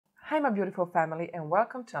Hi my beautiful family and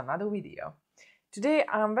welcome to another video. Today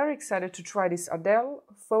I'm very excited to try this ARDELL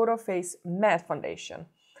Photo Face Matte Foundation.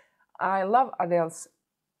 I love ARDELL's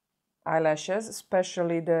eyelashes,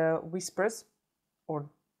 especially the whispers, or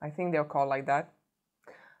I think they're called like that.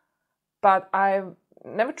 But I've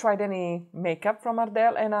never tried any makeup from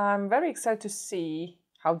ARDELL and I'm very excited to see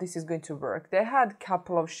how this is going to work. They had a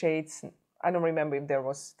couple of shades, I don't remember if there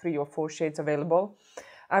was 3 or 4 shades available.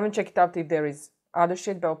 I haven't checked out if there is other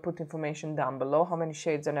shades, but I'll put information down below, how many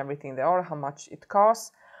shades and everything there are, how much it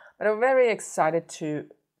costs. But I'm very excited to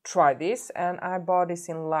try this, and I bought this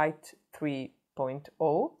in light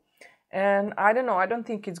 3.0. And I don't know, I don't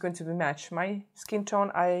think it's going to be match my skin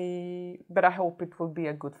tone, but I hope it will be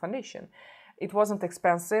a good foundation. It wasn't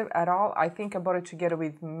expensive at all. I think I bought it together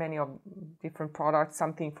with many of different products,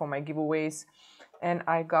 something for my giveaways. And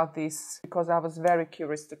I got this because I was very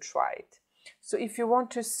curious to try it. So if you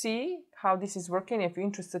want to see how this is working, if you're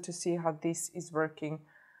interested to see how this is working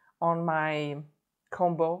on my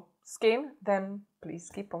combo skin, then please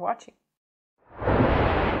keep on watching.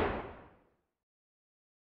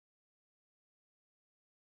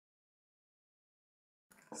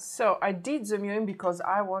 So I did zoom you in because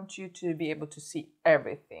I want you to be able to see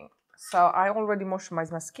everything. So I already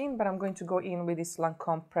moisturized my skin, but I'm going to go in with this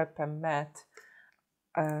Lancome Prep and Matte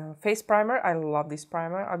face primer. I love this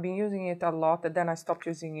primer. I've been using it a lot, and then I stopped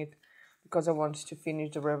using it because I wanted to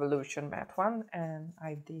finish the Revolution matte one, and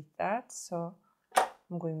I did that. So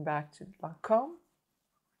I'm going back to Lancome.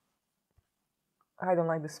 I don't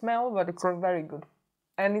like the smell, but it's very good,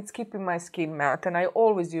 and it's keeping my skin matte. And I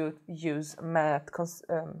always use matte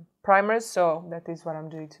primers, so that is what I'm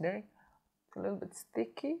doing today. It's a little bit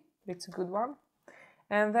sticky, but it's a good one.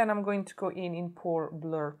 And then I'm going to go in Pore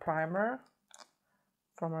Blur Primer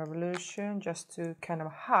from Revolution, just to kind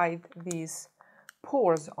of hide these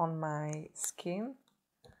pores on my skin,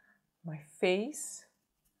 my face,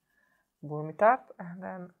 warm it up, and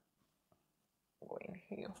then go in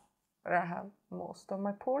here where I have most of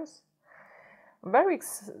my pores. I'm very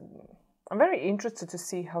interested to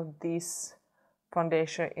see how this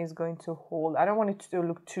foundation is going to hold. I don't want it to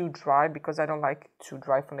look too dry because I don't like too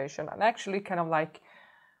dry foundation. I actually kind of like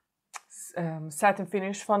satin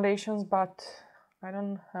finish foundations, but I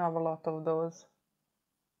don't have a lot of those.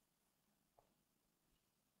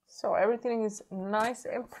 So everything is nice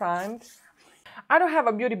and primed. I don't have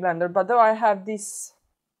a beauty blender, but though I have this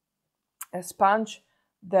sponge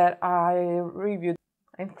that I reviewed.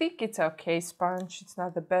 I think it's okay sponge. It's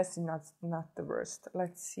not the best, it's not the worst.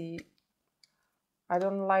 Let's see. I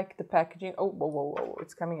don't like the packaging. Oh, whoa, whoa, whoa,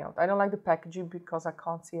 it's coming out. I don't like the packaging because I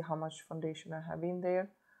can't see how much foundation I have in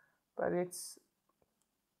there. But it's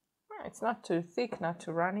not too thick, not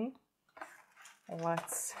too runny.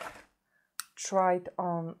 Let's try it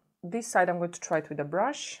on this side. I'm going to try it with a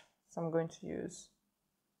brush. So I'm going to use,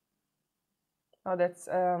 oh, that's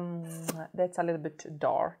a little bit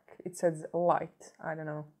dark. It says light. I don't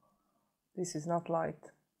know. This is not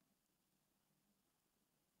light.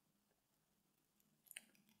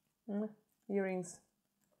 Earrings.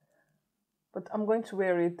 But I'm going to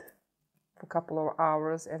wear it for a couple of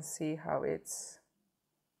hours and see how it's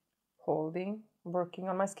working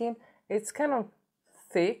on my skin. It's kind of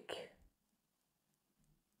thick,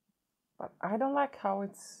 but I don't like how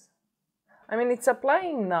it's, I mean, it's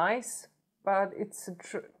applying nice, but it's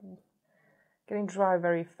getting dry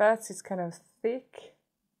very fast. It's kind of thick.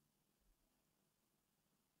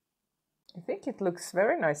 I think it looks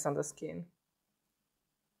very nice on the skin.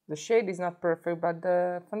 The shade is not perfect, but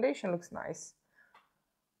the foundation looks nice.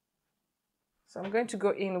 So I'm going to go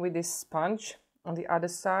in with this sponge on the other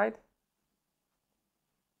side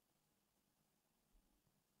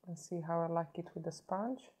and see how I like it with the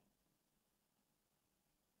sponge.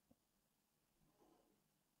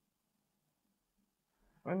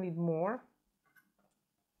 I need more.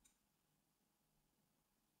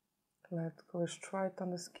 Let's go straight on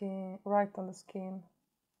the skin, right on the skin.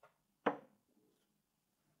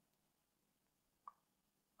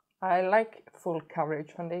 I like full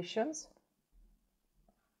coverage foundations.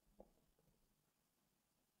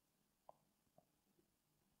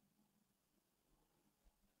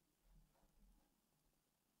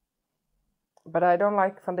 But I don't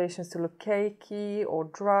like foundations to look cakey or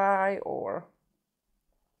dry or...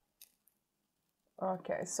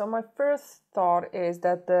 Okay, so my first thought is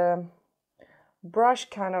that the brush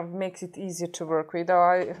kind of makes it easier to work with.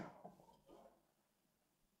 I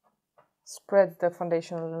spread the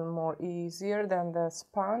foundation a little more easier than the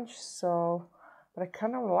sponge, so... But I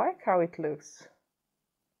kind of like how it looks.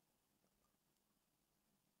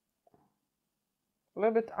 A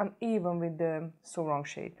little bit uneven with the So Wrong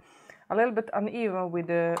shade. a little bit uneven with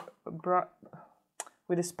the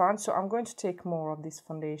sponge, so I'm going to take more of this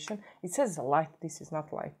foundation. It says light. This is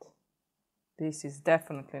not light. This is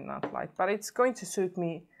definitely not light, but it's going to suit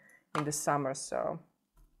me in the summer, so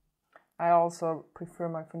I also prefer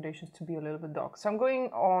my foundations to be a little bit dark. So I'm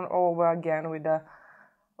going on over again with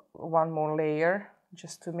one more layer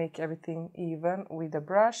just to make everything even with the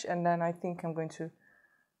brush, and then I think I'm going to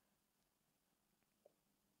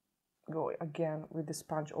go again with the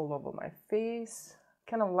sponge all over my face.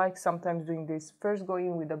 Kind of like sometimes doing this, first go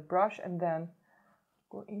in with the brush and then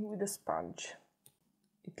go in with the sponge.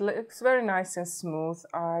 It looks very nice and smooth.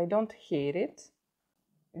 I don't hate it.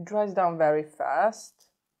 It dries down very fast.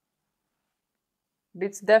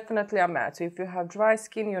 It's definitely a matte, so if you have dry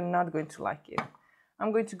skin, you're not going to like it.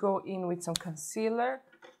 I'm going to go in with some concealer,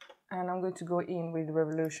 and I'm going to go in with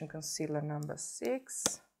Revolution Concealer number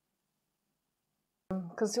 6.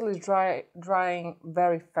 Concealer is drying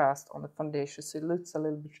very fast on the foundation, so it looks a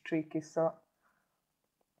little bit tricky, so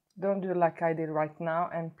don't do like I did right now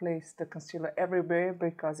and place the concealer everywhere,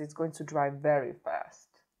 because it's going to dry very fast.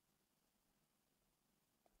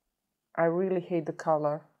 I really hate the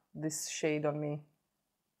color, this shade on me.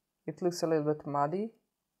 It looks a little bit muddy,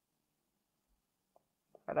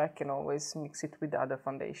 but I can always mix it with the other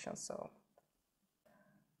foundation. So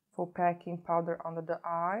for packing powder under the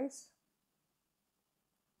eyes.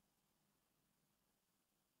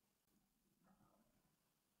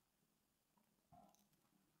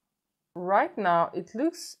 Right now it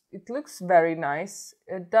looks very nice.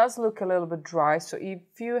 It does look a little bit dry, so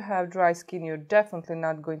if you have dry skin, you're definitely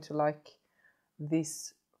not going to like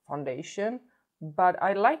this foundation. But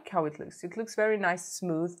I like how it looks. It looks very nice,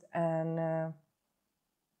 smooth, and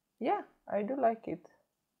yeah, I do like it.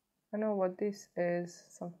 I know what this is,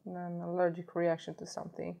 something, an allergic reaction to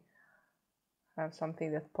something. I have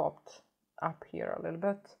something that popped up here a little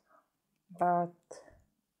bit, but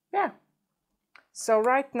yeah. So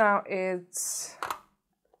right now it's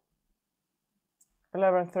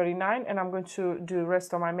 11:39, and I'm going to do the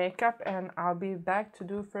rest of my makeup, and I'll be back to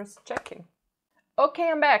do first checking. Okay,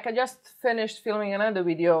 I'm back. I just finished filming another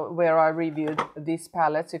video where I reviewed these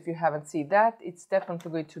palettes. If you haven't seen that, it's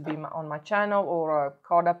definitely going to be on my channel or a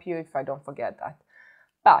card up here if I don't forget that.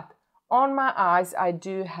 But on my eyes, I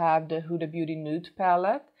do have the Huda Beauty Nude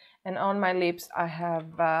palette, and on my lips, I have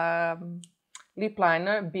lip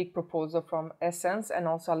liner, Big Proposal from Essence, and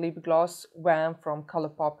also a lip gloss, Wham from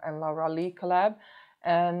Colourpop and Laura Lee collab.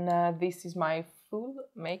 And this is my full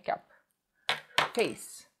makeup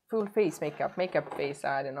face. Full face makeup face,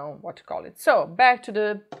 I don't know what to call it. So back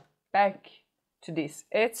to this.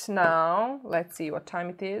 It's now, let's see what time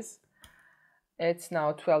it is. It's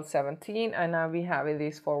now 12:17, and now we have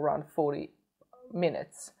this for around 40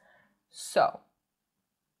 minutes. So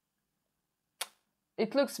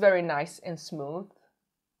it looks very nice and smooth.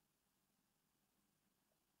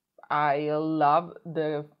 I love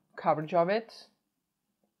the coverage of it,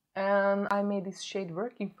 and I made this shade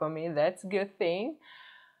working for me. That's a good thing.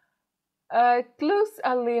 It looks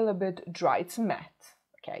a little bit dry. It's matte.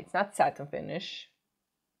 Okay, it's not satin finish.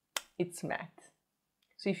 It's matte.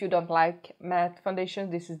 So if you don't like matte foundation,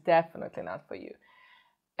 this is definitely not for you.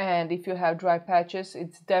 And if you have dry patches,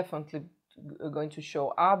 it's definitely going to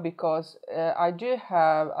show up, because I do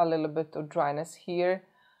have a little bit of dryness here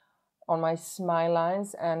on my smile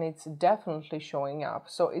lines, and it's definitely showing up.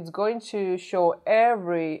 So it's going to show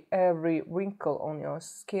every wrinkle on your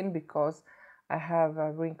skin, because I have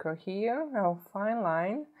a wrinkle here, a fine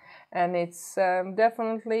line, and it's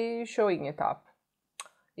definitely showing it up.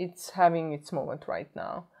 It's having its moment right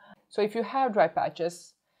now. So if you have dry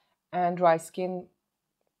patches and dry skin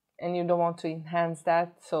and you don't want to enhance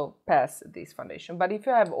that, so pass this foundation. But if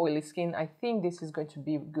you have oily skin, I think this is going to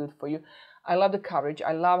be good for you. I love the coverage.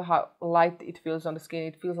 I love how light it feels on the skin.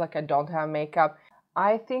 It feels like I don't have makeup.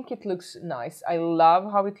 I think it looks nice. I love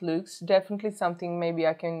how it looks. Definitely something maybe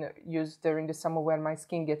I can use during the summer when my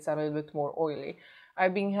skin gets a little bit more oily.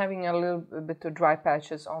 I've been having a little bit of dry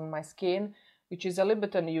patches on my skin, which is a little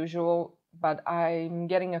bit unusual, but I'm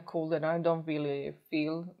getting a cold and I don't really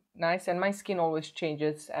feel nice, and my skin always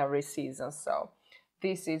changes every season. So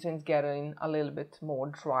this season is getting a little bit more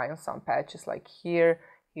dry on some patches, like here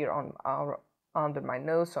on under my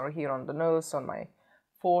nose, or here on the nose, on my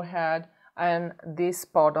forehead. And this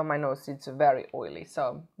part of my nose is very oily,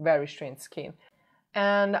 so very strange skin.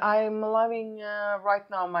 And I'm loving right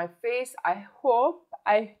now my face. I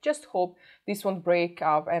just hope this won't break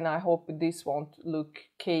up, and I hope this won't look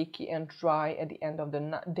cakey and dry at the end of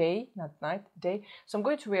the day, not night, day. So I'm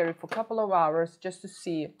going to wear it for a couple of hours just to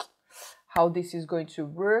see how this is going to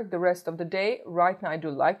work the rest of the day. Right now I do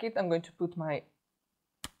like it. I'm going to put my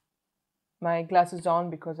my glasses on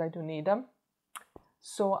because I do need them.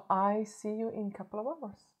 So I see you in a couple of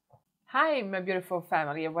hours. Hi, my beautiful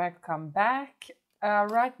family, welcome back.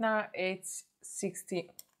 Right now it's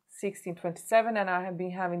 16:27 and I have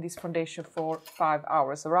been having this foundation for 5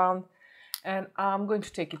 hours around, and I'm going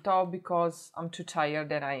to take it off because I'm too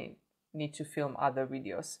tired and I need to film other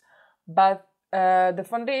videos. But the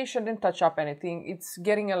foundation didn't touch up anything. It's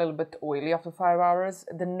getting a little bit oily after 5 hours.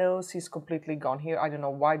 The nose is completely gone here. I don't know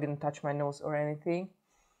why I didn't touch my nose or anything.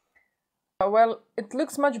 Well, it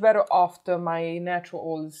looks much better after my natural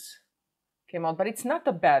oils came out, but it's not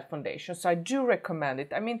a bad foundation, so I do recommend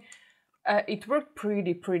it. I mean, it worked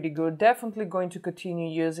pretty good. Definitely going to continue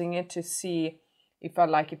using it to see if I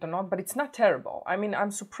like it or not, but it's not terrible. I mean,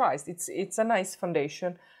 I'm surprised. It's a nice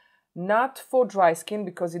foundation. Not for dry skin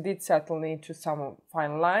because it did settle into some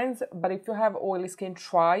fine lines, but if you have oily skin,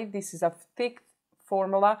 try. This is a thick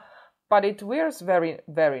formula, but it wears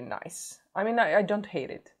very nice. I mean, I don't hate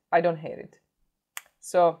it. I don't hate it.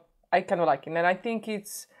 So I kind of like it, and I think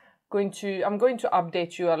it's I'm going to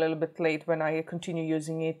update you a little bit late when I continue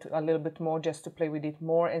using it a little bit more, just to play with it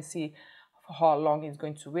more and see how long it's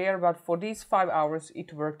going to wear. But for these 5 hours,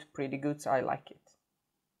 it worked pretty good, so I like it.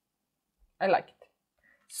 I like it.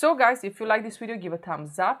 So guys, if you like this video, give a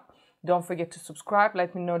thumbs up. Don't forget to subscribe.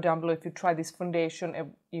 Let me know down below if you try this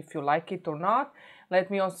foundation, if you like it or not. Let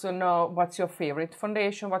me also know what's your favorite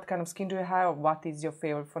foundation, what kind of skin do you have, what is your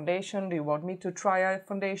favorite foundation, do you want me to try a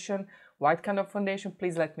foundation, what kind of foundation,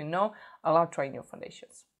 please let me know. I love trying new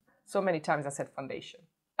foundations. So many times I said foundation.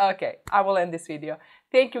 Okay, I will end this video.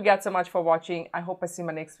 Thank you guys so much for watching. I hope I see you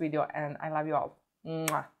in my next video and I love you all.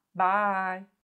 Mwah. Bye.